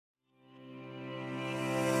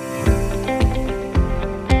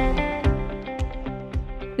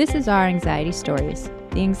This is Our Anxiety Stories,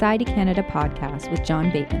 the Anxiety Canada podcast with John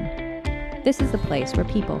Bateman. This is the place where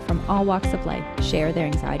people from all walks of life share their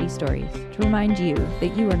anxiety stories to remind you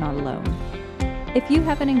that you are not alone. If you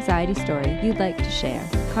have an anxiety story you'd like to share,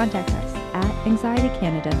 contact us at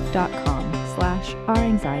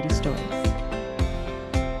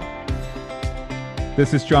anxietycanada.com/ouranxietystories.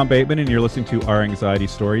 This is John Bateman, and you're listening to Our Anxiety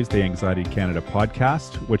Stories, the Anxiety Canada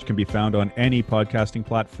podcast, which can be found on any podcasting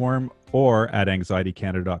platform or at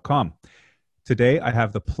anxietycanada.com. Today, I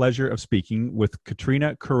have the pleasure of speaking with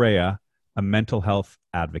Katrina Correa, a mental health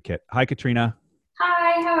advocate. Hi, Katrina.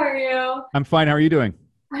 Hi, how are you? I'm fine. How are you doing?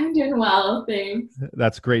 I'm doing well, thanks.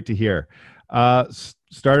 That's great to hear.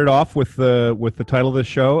 Started off with the title of the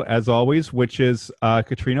show, as always, which is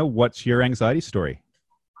Katrina, what's your anxiety story?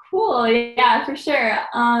 Cool, yeah, for sure.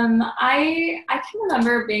 I can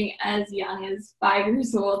remember being as young as 5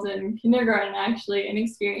 years old in kindergarten, actually, and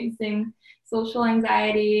experiencing social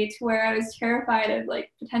anxiety to where I was terrified of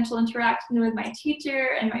potential interaction with my teacher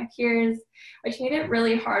and my peers, which made it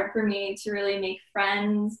really hard for me to really make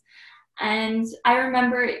friends. And I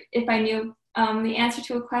remember if I knew the answer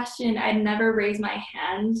to a question, I'd never raise my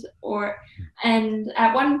hand. And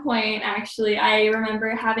at one point, actually, I remember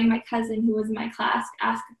having my cousin who was in my class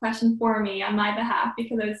ask a question for me on my behalf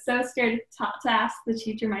because I was so scared to ask the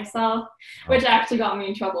teacher myself, which actually got me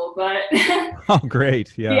in trouble. But oh,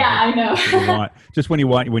 great! Yeah, yeah, I know.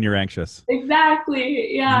 when you're anxious.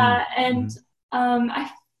 Exactly. Yeah, and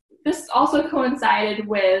this also coincided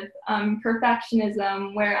with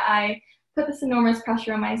perfectionism, where I put this enormous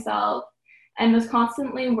pressure on myself and was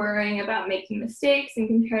constantly worrying about making mistakes and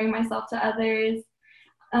comparing myself to others.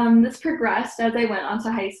 This progressed as I went on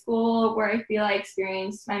to high school, where I feel I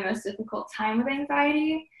experienced my most difficult time with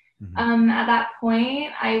anxiety. At that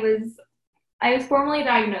point, I was formally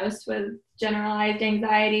diagnosed with generalized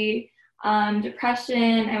anxiety,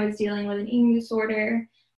 depression. I was dealing with an eating disorder.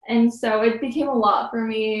 And so it became a lot for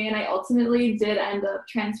me, and I ultimately did end up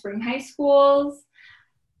transferring high schools.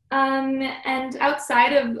 And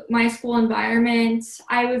outside of my school environment,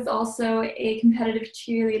 I was also a competitive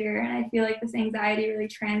cheerleader, and I feel like this anxiety really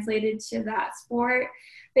translated to that sport.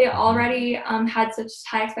 They already had such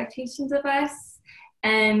high expectations of us,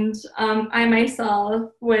 and I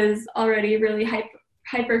myself was already really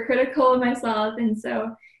hypercritical of myself, and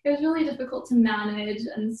so it was really difficult to manage.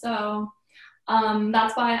 And so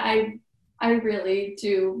that's why I really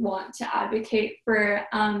do want to advocate for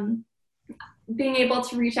being able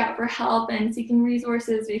to reach out for help and seeking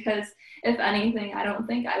resources, because if anything, I don't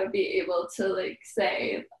think I would be able to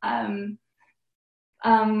say, I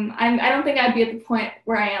don't think I'd be at the point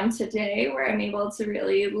where I am today, where I'm able to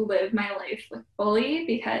really live my life fully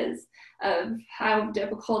because of how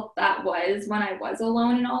difficult that was when I was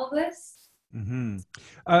alone in all of this.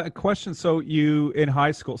 A question. So you, in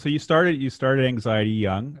high school, so you started anxiety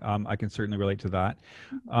young. I can certainly relate to that.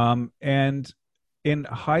 And in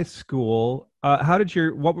high school, how did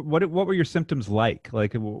what were your symptoms like?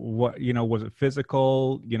 What, was it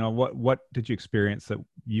physical? What did you experience that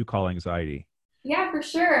you call anxiety? Yeah, for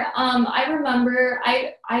sure. I remember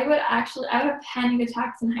I would have panic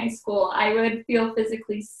attacks in high school. I would feel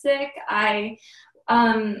physically sick. I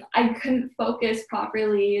couldn't focus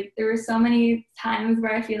properly. There were so many times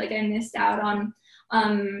where I feel like I missed out on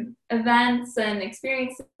events and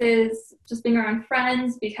experiences, just being around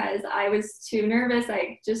friends because I was too nervous.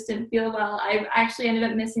 I just didn't feel well. I actually ended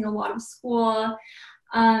up missing a lot of school.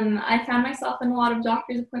 I found myself in a lot of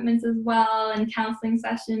doctor's appointments as well and counseling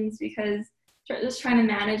sessions because just trying to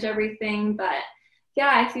manage everything. But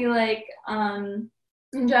yeah, I feel like in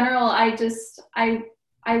general, I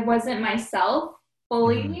wasn't myself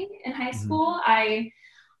fully in high school.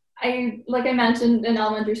 Like I mentioned in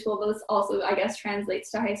elementary school, but this also, I guess,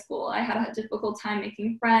 translates to high school. I had a difficult time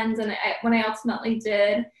making friends, and when I ultimately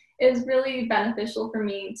did, it was really beneficial for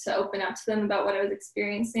me to open up to them about what I was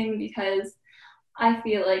experiencing, because I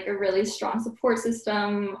feel like a really strong support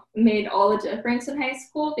system made all the difference in high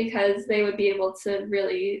school, because they would be able to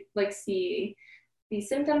really see the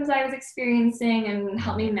symptoms I was experiencing and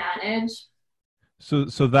help me manage. So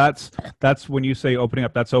that's when you say opening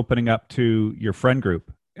up, that's opening up to your friend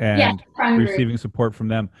group and receiving support from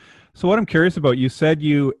them. So what I'm curious about, you said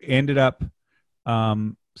you ended up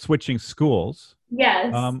switching schools.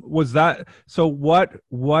 Yes. Was that, so what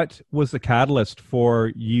was the catalyst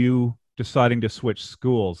for you deciding to switch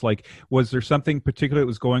schools? Was there something particular that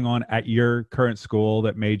was going on at your current school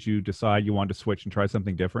that made you decide you wanted to switch and try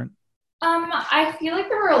something different? I feel like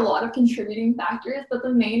there were a lot of contributing factors, but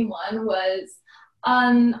the main one was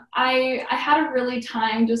I had a really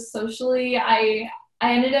time just socially. I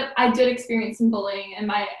did experience some bullying at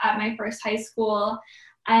my first high school.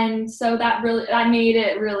 And so that made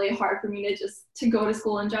it really hard for me to go to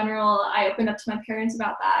school in general. I opened up to my parents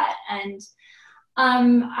about that, and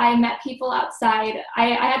I met people outside. I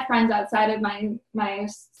had friends outside of my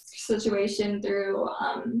situation through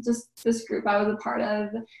just this group I was a part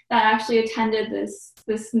of that actually attended this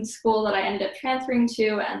school that I ended up transferring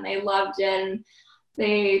to, and they loved it. And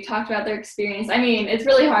they talked about their experience. I mean, it's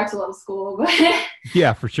really hard to love school, but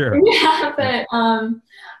yeah, for sure. Yeah, but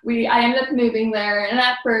I ended up moving there, and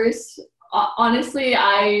at first, honestly,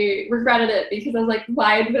 I regretted it because I was like,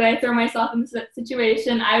 why did I throw myself into that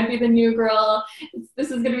situation? I would be the new girl. This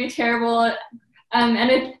is going to be terrible. And I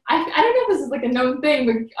don't know if this is like a known thing,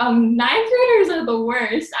 but ninth graders are the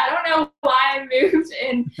worst. I don't know why I moved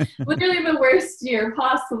in literally the worst year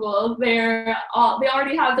possible. They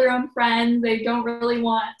already have their own friends. They don't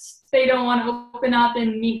want to open up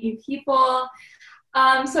and meet new people.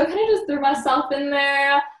 So I kind of just threw myself in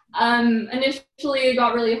there. Initially it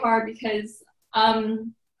got really hard because I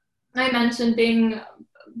mentioned being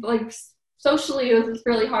like socially it was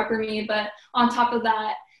really hard for me, but on top of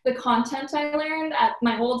that, the content I learned at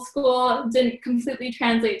my old school didn't completely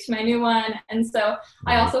translate to my new one. And so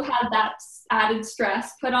I also had that added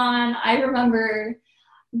stress put on. I remember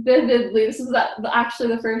vividly, this is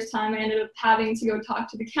actually the first time I ended up having to go talk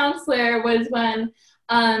to the counselor was when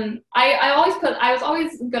I was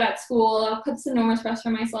always good at school. I put some enormous pressure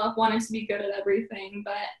on myself, wanted to be good at everything.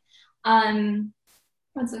 But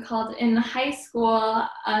what's it called? In high school,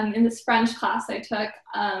 in this French class I took,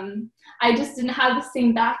 I just didn't have the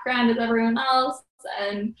same background as everyone else.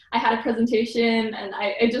 And I had a presentation, and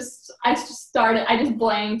I just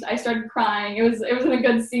blanked. I started crying. It was in a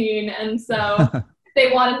good scene, and so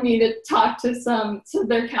they wanted me to talk to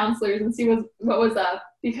their counselors and see what was up,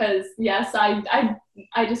 because yes, I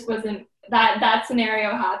just wasn't, that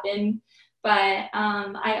scenario happened. But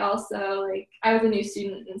I also, like, I was a new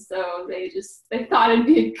student, and so they thought it'd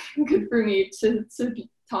be good for me to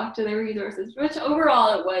talk to their resources, which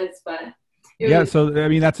overall it was, but so I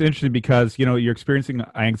mean, that's interesting because, you know, you're experiencing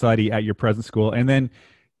anxiety at your present school, and then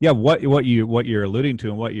what you're alluding to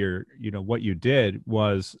and what you did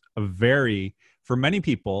was for many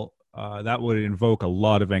people that would invoke a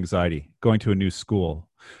lot of anxiety, going to a new school.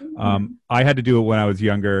 Mm-hmm. I had to do it when I was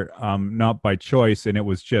younger, not by choice, and it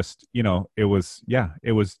was just, it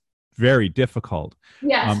was very difficult.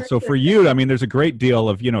 Yeah. So for you, I mean, there's a great deal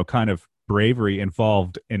of, kind of bravery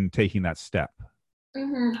involved in taking that step.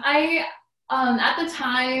 Mm-hmm. At the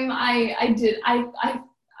time I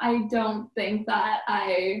don't think that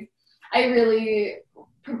I really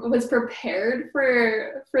was prepared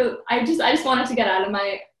for I just wanted to get out of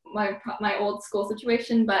my old school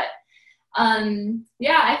situation, but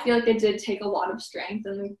I feel like it did take a lot of strength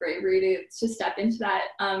and like bravery to step into that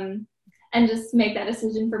and just make that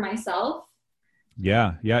decision for myself.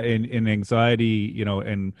 Yeah. In anxiety,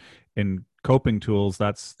 and coping tools,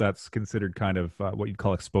 that's considered kind of what you'd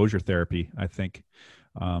call exposure therapy, I think.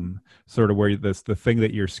 Sort of where the thing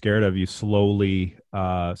that you're scared of, you slowly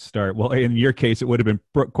start, well, in your case, it would have been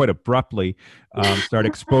quite abruptly, start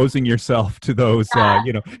exposing yourself to those,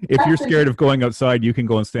 if you're scared of going outside, you can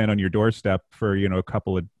go and stand on your doorstep for, a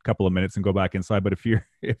couple of minutes and go back inside. But if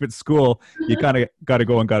it's school, you kind of got to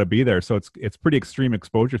go and got to be there. So it's pretty extreme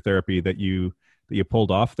exposure therapy that you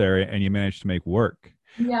pulled off there, and you managed to make work.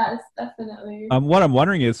 Yes, definitely. What I'm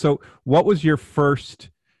wondering is, so what was your first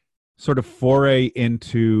sort of foray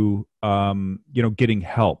into, getting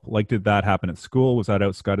help? Like, did that happen at school? Was that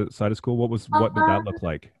outside of school? What did that look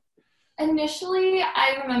like? Initially,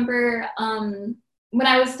 I remember when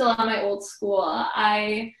I was still at my old school,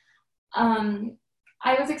 I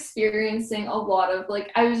was experiencing a lot of,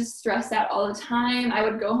 like, I was just stressed out all the time. I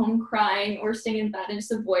would go home crying or staying in bed and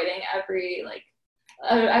just avoiding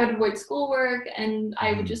I would avoid schoolwork, and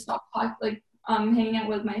I would just stop hanging out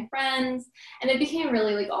with my friends, and it became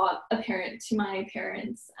really apparent to my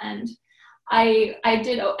parents. And I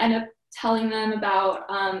did end up telling them about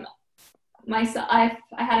myself. I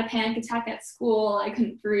had a panic attack at school. I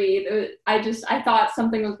couldn't breathe. I thought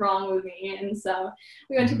something was wrong with me, and so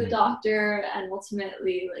we went to the doctor, and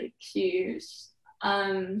ultimately she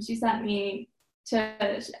sent me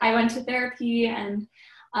I went to therapy, and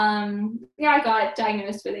I got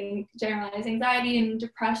diagnosed with generalized anxiety and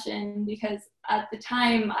depression because at the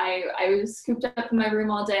time I was cooped up in my room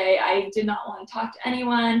all day. I did not want to talk to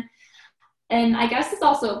anyone. And I guess it's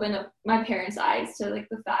also opened up my parents' eyes to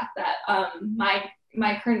the fact that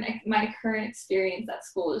my current experience at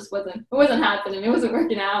school just wasn't happening. It wasn't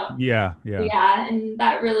working out. Yeah. And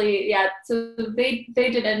that really, so they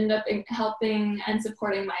did end up helping and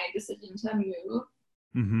supporting my decision to move.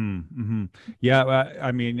 Mm-hmm, mm-hmm. Yeah,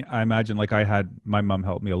 I mean, I imagine like I had my mom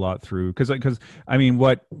help me a lot through because I mean,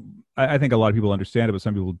 what I think a lot of people understand it, but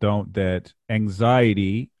some people don't. That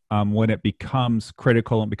anxiety, when it becomes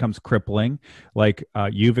critical and becomes crippling, like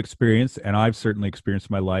you've experienced and I've certainly experienced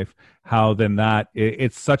in my life, how then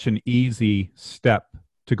it's such an easy step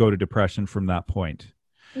to go to depression from that point.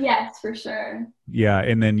 Yes, for sure. Yeah,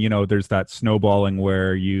 and then there's that snowballing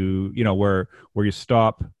where where you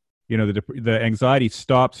stop, the anxiety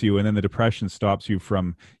stops you, and then the depression stops you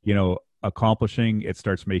from accomplishing. It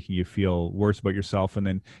starts making you feel worse about yourself. And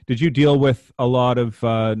then, did you deal with a lot of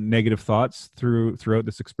negative thoughts throughout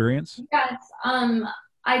this experience? Yes,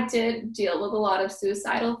 I did deal with a lot of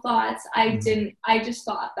suicidal thoughts. Mm-hmm. I just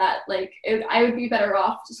thought that like I would be better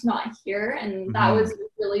off just not here, and that Mm-hmm. was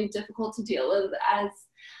really difficult to deal with as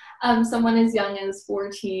someone as young as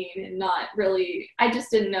 14 and not really, I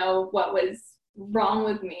just didn't know what was wrong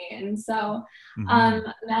with me. And so Mm-hmm.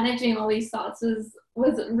 managing all these thoughts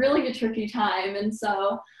was really a tricky time. And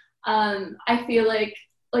so I feel like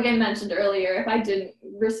I mentioned earlier, if I didn't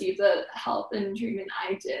receive the help and treatment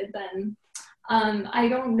I did, then I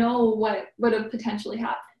don't know what would have potentially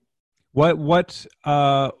happened.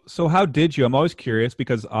 So how did you? I'm always curious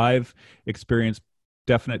because I've experienced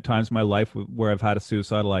definite times in my life where I've had a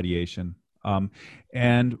suicidal ideation.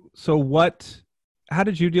 And so how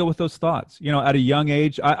did you deal with those thoughts? At a young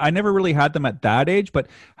age, I never really had them at that age, but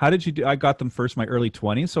how did you do? I got them first in my early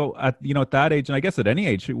 20s. So at that age, and I guess at any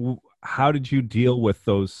age, how did you deal with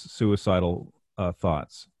those suicidal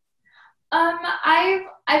thoughts?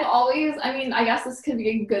 I've always, I mean, I guess this could be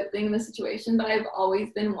a good thing in the situation, but I've always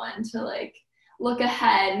been one to like look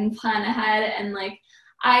ahead and plan ahead. And like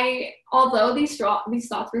although these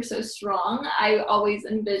thoughts were so strong, I always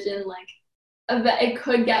envisioned like it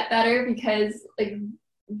could get better because like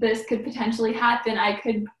this could potentially happen. I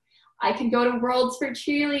could go to Worlds for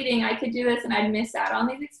cheerleading. I could do this, and I'd miss out on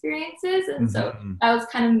these experiences. And so Mm-hmm. that was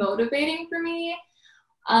kind of motivating for me.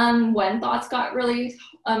 When thoughts got really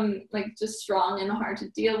like just strong and hard to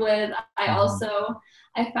deal with, Mm-hmm.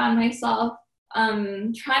 I found myself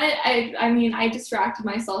trying to. I mean, I distracted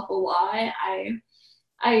myself a lot.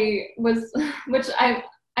 I was, which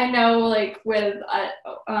I know like with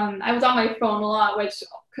I was on my phone a lot, which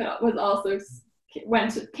was also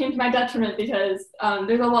came to my detriment because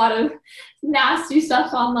there's a lot of nasty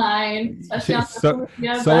stuff online, especially on So, social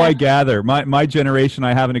media. so I But gather my generation,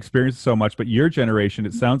 I haven't experienced so much, but your generation,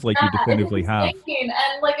 it sounds like you it's definitively have. insane,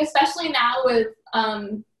 and like especially now with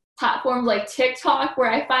platforms like TikTok,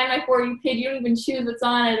 where I find my For You page, you don't even choose what's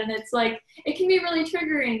on it, and it's like it can be really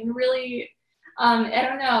triggering, really. I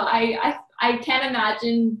don't know. I can't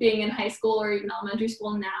imagine being in high school or even elementary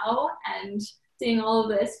school now and seeing all of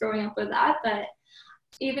this growing up with that. But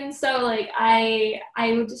even so, like I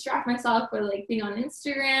would distract myself with like being on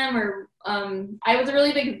Instagram or I was a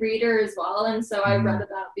really big reader as well, and so I read Mhm.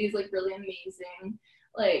 about these like really amazing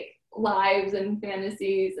like lives and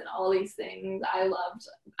fantasies and all these things. I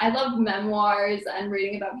loved memoirs and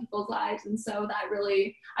reading about people's lives, and so that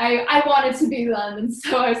really I wanted to be them, and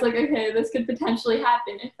so I was like, okay, this could potentially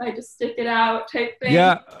happen if I just stick it out type thing.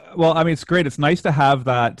 Yeah, well, I mean, it's great. It's nice to have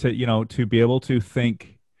that to be able to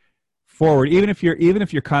think forward, even if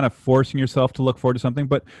you're kind of forcing yourself to look forward to something.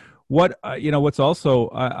 But what's also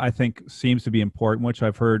I think seems to be important, which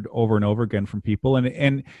I've heard over and over again from people,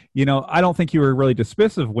 and I don't think you were really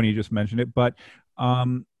dismissive when you just mentioned it, but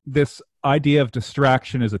this idea of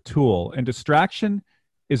distraction as a tool, and distraction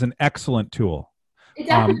is an excellent tool. It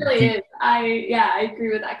Um, definitely do, is. I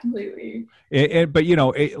agree with that completely. but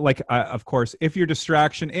like of course, if your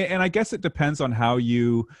distraction, and I guess it depends on how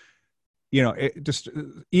it just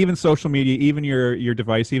even social media, even your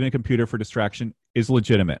device, even a computer for distraction is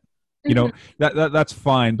legitimate. Mhm. That's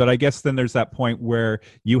fine, but I guess then there's that point where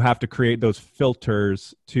you have to create those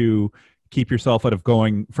filters to keep yourself out of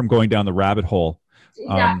going down the rabbit hole,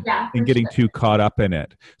 Yeah, yeah, and for getting sure. too caught up in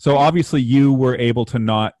it. So Yeah. obviously you were able to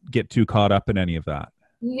not get too caught up in any of that.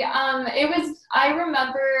 Yeah, it was, I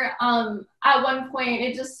remember at one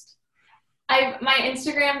point my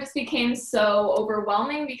Instagram just became so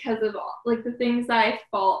overwhelming because of like the things that I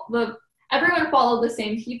follow. Everyone followed the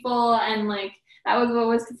same people, and like that was what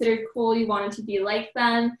was considered cool. You wanted to be like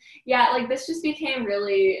them. Yeah, like this just became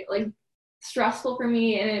really like stressful for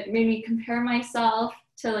me, and it made me compare myself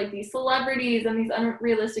to like these celebrities and these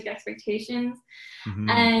unrealistic expectations. Hmm.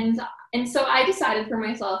 And so I decided for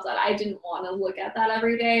myself that I didn't want to look at that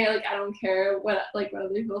every day. Like I don't care what other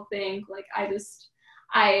people think. Like I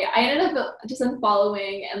ended up just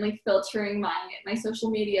unfollowing and like filtering my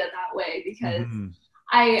social media that way because Hmm.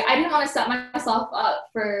 I didn't want to set myself up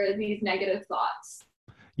for these negative thoughts.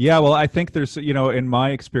 Yeah, well, I think there's, in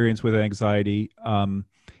my experience with anxiety, and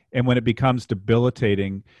when it becomes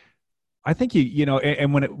debilitating, I think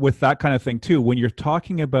and when with that kind of thing too, when you're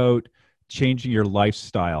talking about changing your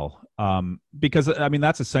lifestyle, because I mean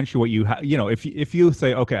that's essentially what you have. If you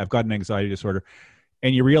say, okay, I've got an anxiety disorder,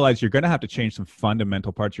 and you realize you're going to have to change some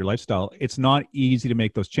fundamental parts of your lifestyle, it's not easy to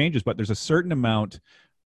make those changes. But there's a certain amount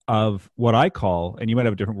of what I call, and you might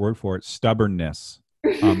have a different word for it, stubbornness.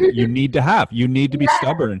 You need to have. You need to be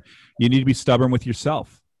stubborn. You need to be stubborn with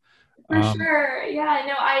yourself. For sure. Yeah,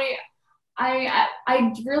 no, I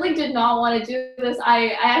really did not want to do this.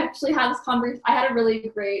 I actually had this conversation. I had a really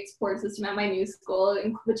great support system at my new school,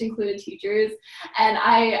 which included teachers. And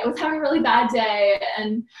I was having a really bad day,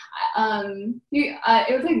 and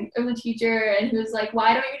it was a teacher, and he was like,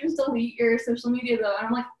 "Why don't you just delete your social media though?" And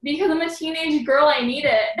I'm like, "Because I'm a teenage girl. I need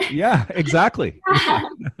it." Yeah, exactly.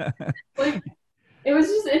 Like, it was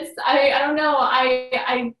just, I don't know.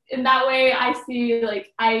 I in that way I see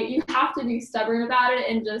like you have to be stubborn about it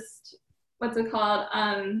and just, what's it called?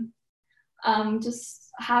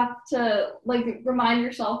 Just have to like remind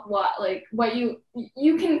yourself what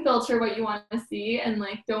you can filter what you want to see, and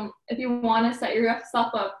like if you want to set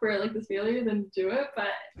yourself up for like this failure, then do it. But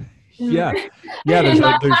yeah. I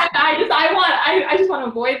just want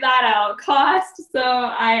to avoid that at all cost. So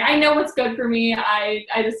I know what's good for me. I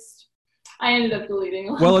ended up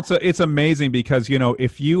deleting. Well, it's amazing because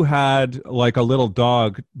if you had like a little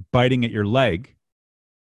dog biting at your leg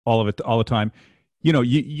all the time,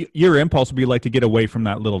 your impulse would be like to get away from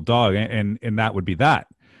that little dog, and that would be that.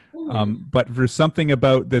 Mm-hmm. But there's something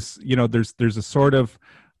about this, there's a sort of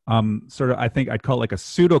I think I'd call it like a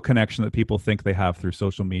pseudo connection that people think they have through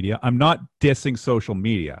social media. I'm not dissing social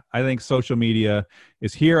media. I think social media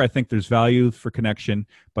is here. I think there's value for connection,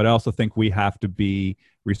 but I also think we have to be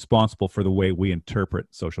responsible for the way we interpret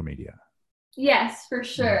social media. Yes, for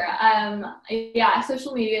sure. Yeah,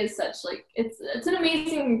 social media is such like it's an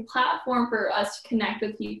amazing platform for us to connect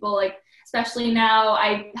with people. Like especially now,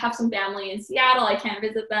 I have some family in Seattle. I can't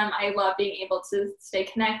visit them. I love being able to stay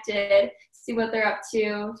connected, see what they're up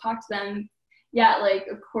to, talk to them. Yeah, like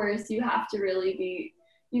of course you have to really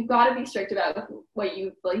you've got to be strict about what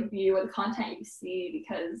you like view or the content you see,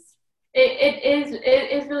 because it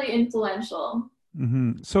is really influential.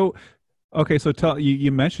 Mm-hmm. So, okay, so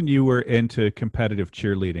you mentioned you were into competitive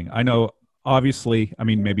cheerleading. I know, obviously, I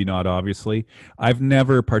mean, maybe not obviously, I've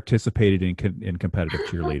never participated in competitive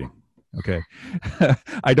cheerleading. Okay.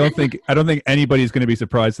 I don't think anybody's going to be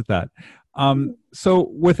surprised at that. So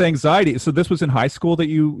with anxiety, so this was in high school that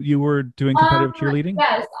you were doing competitive cheerleading?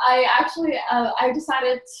 Yes, I actually, I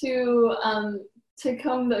decided to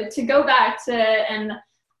go back to it, and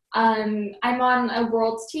I'm on a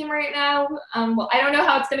world's team right now. Well, I don't know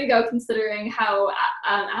how it's going to go considering how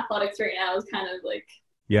athletics right now is kind of like,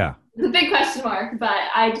 yeah, it's a big question mark, but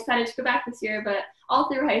I decided to go back this year. But all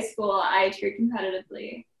through high school, I cheered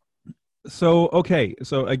competitively. So, okay.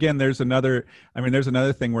 So again, there's another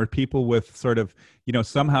thing where people with sort of,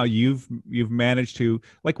 somehow you've managed to,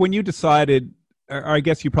 like when you decided, or I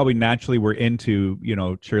guess you probably naturally were into,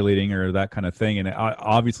 cheerleading or that kind of thing. And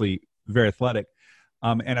obviously very athletic.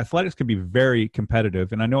 And athletics can be very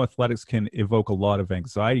competitive. And I know athletics can evoke a lot of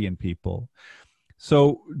anxiety in people.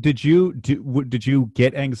 So did you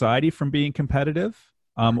get anxiety from being competitive?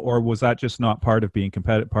 Or was that just not part of being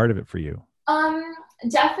competitive, part of it for you?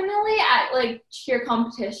 Definitely at like cheer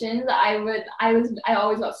competitions, I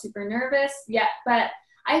always got super nervous. Yeah, but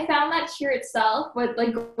I found that cheer itself, with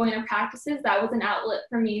like going to practices, that was an outlet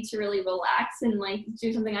for me to really relax and like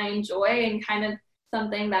do something I enjoy, and kind of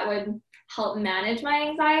something that would help manage my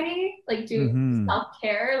anxiety, like do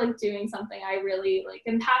self-care, like doing something I really like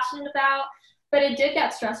am passionate about. But it did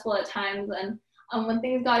get stressful at times, and when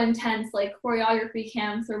things got intense, like choreography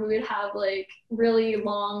camps, or we would have like really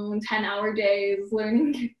long 10-hour days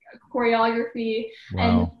learning choreography.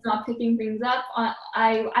 Wow. And not picking things up,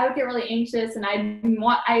 I would get really anxious, and I didn't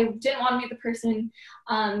want to be the person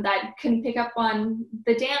that couldn't pick up on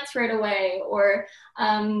the dance right away, or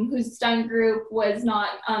whose stunt group was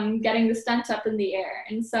not getting the stunt up in the air.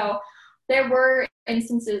 And so there were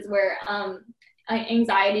instances where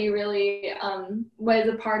anxiety really was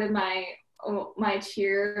a part of my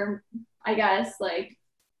cheer, I guess, like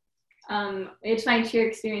it's my cheer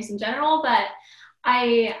experience in general. But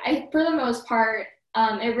I for the most part,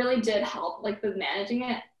 it really did help like with managing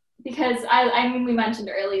it, because I mean, we mentioned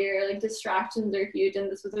earlier, like distractions are huge,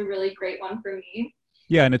 and this was a really great one for me.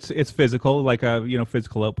 Yeah, and it's physical, like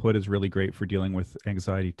physical output is really great for dealing with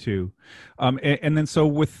anxiety too. And then so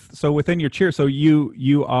within your cheer, so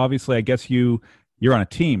you obviously, I guess you you're on a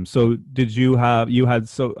team. So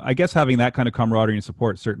so I guess having that kind of camaraderie and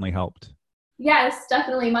support certainly helped. Yes,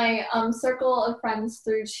 definitely. My circle of friends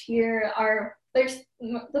through cheer there's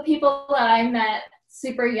the people that I met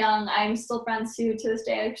super young. I'm still friends to this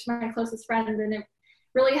day. They're my closest friends, and it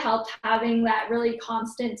really helped having that really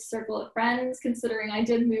constant circle of friends, considering I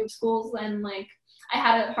did move schools and like I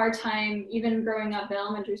had a hard time even growing up in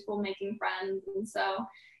elementary school making friends. And so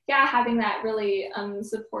yeah, having that really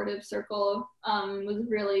supportive circle was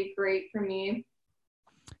really great for me.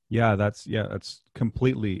 Yeah, that's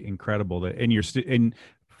completely incredible. And and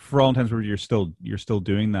for all intents and purposes, you're still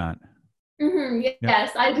doing that. Mm-hmm, yes, Yeah.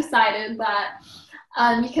 I decided that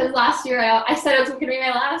because last year I said it was going to be my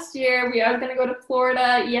last year. I was going to go to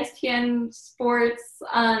Florida, ESPN Sports.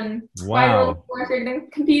 My world Wow. sports, we're going to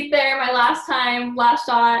compete there. My last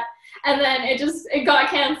shot, and then it got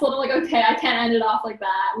canceled. I'm like, okay, I can't end it off like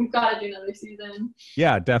that. We've got to do another season.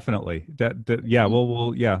 Yeah, definitely. Yeah,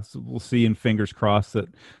 we'll see, and fingers crossed that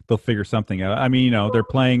they'll figure something out. I mean, they're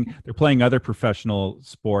playing other professional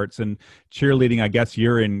sports and cheerleading. I guess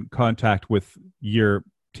you're in contact with your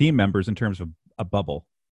team members in terms of a bubble.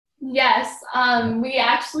 Yes,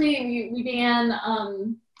 we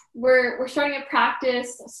began. We're starting to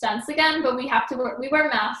practice stunts again, but we wear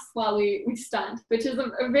masks while we stunt, which is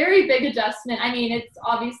a very big adjustment. I mean, it's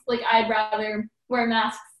obvious, like I'd rather wear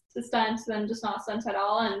masks to stunt than just not stunt at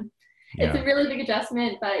all, and it's a really big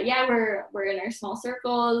adjustment. But yeah, we're in our small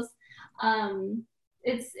circles.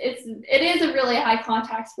 It is a really high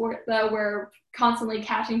contact sport though. We're constantly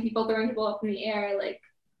catching people, throwing people up in the air. Like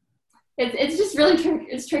it's just really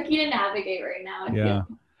it's tricky to navigate right now. I feel.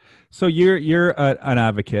 So you're an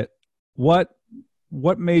advocate. What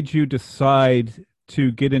made you decide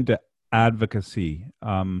to get into advocacy?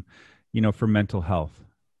 For mental health.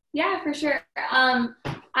 Yeah, for sure.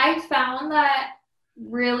 I found that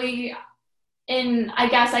really I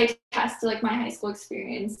guess I tested like my high school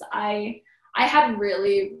experience. I had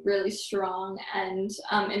really, really strong and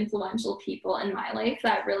influential people in my life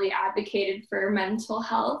that really advocated for mental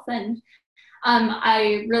health. And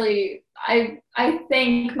I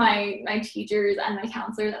thank my teachers and my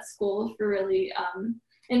counselors at school for really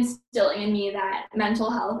instilling in me that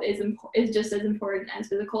mental health is just as important as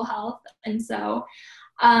physical health. And so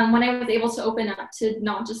when I was able to open up to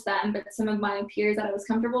not just them, but some of my peers that I was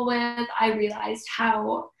comfortable with, I realized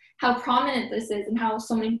how prominent this is and how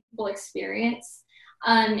so many people experience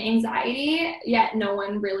anxiety, yet no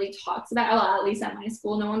one really talks about it. Well, at least at my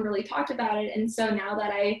school, no one really talked about it. And so now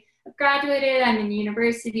that I've graduated, I'm in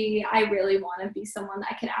university, I really want to be someone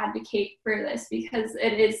that can advocate for this because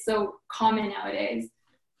it is so common nowadays.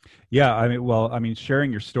 Yeah, I mean,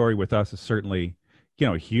 sharing your story with us is certainly,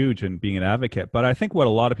 huge in being an advocate. But I think what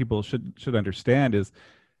a lot of people should understand is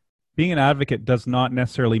being an advocate does not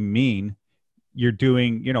necessarily mean you're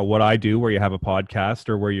doing, what I do, where you have a podcast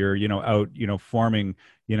or where you're, out, forming,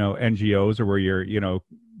 NGOs, or where you're,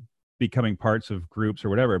 becoming parts of groups or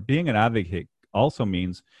whatever. Being an advocate also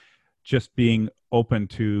means just being open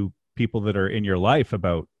to people that are in your life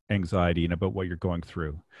about anxiety and about what you're going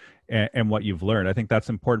through and what you've learned. I think that's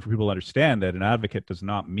important for people to understand, that an advocate does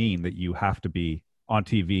not mean that you have to be on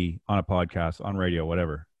TV, on a podcast, on radio,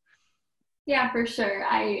 whatever. Yeah, for sure.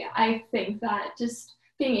 I think that just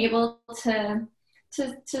being able to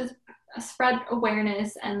spread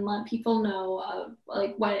awareness and let people know of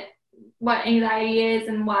like what anxiety is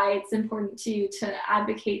and why it's important to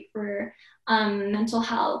advocate for mental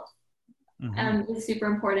health is super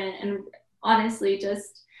important. And honestly,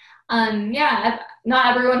 just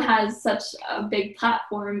not everyone has such a big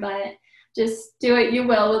platform, but just do what you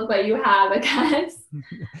will with what you have, I guess.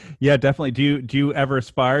 Yeah, definitely. Do you ever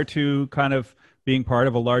aspire to kind of being part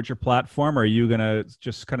of a larger platform, or are you gonna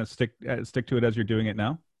just kind of stick to it as you're doing it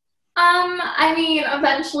now? I mean,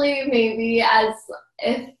 eventually, maybe as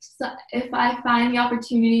if I find the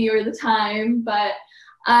opportunity or the time, but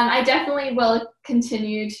I definitely will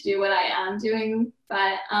continue to do what I am doing.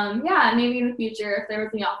 But maybe in the future, if there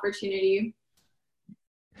was the opportunity.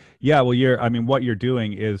 Yeah, well, what you're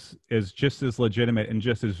doing is just as legitimate and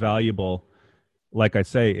just as valuable, like I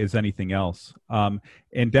say, as anything else.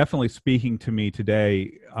 And definitely speaking to me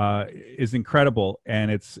today is incredible,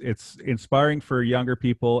 and it's inspiring for younger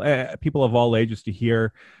people, people of all ages, to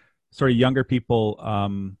hear sort of younger people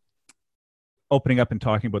opening up and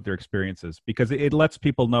talking about their experiences, because it lets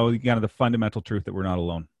people know kind of the fundamental truth that we're not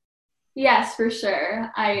alone. Yes, for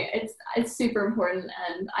sure. It's super important,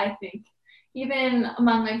 and I think even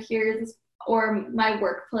among my peers or my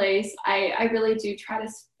workplace, I really do try to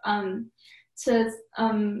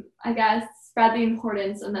I guess spread the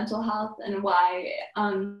importance of mental health and why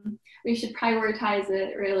we should prioritize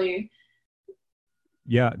it really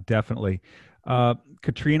Yeah, definitely.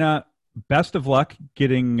 Katrina, best of luck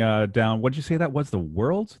getting down. What did you say that was, the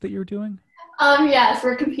Worlds that you're doing? Yes,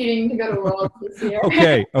 we're competing to go to Worlds this year.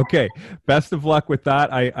 Okay. Best of luck with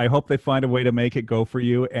that. I hope they find a way to make it go for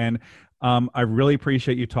you. And I really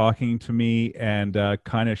appreciate you talking to me and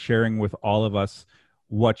kind of sharing with all of us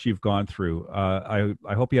what you've gone through.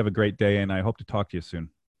 I hope you have a great day, and I hope to talk to you soon.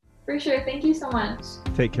 For sure. Thank you so much.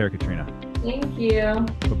 Take care, Katrina. Thank you.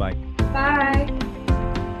 Bye-bye. Bye.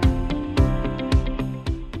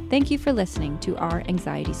 Thank you for listening to our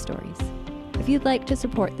Anxiety Stories. If you'd like to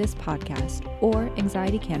support this podcast or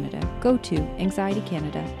Anxiety Canada, go to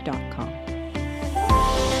anxietycanada.com.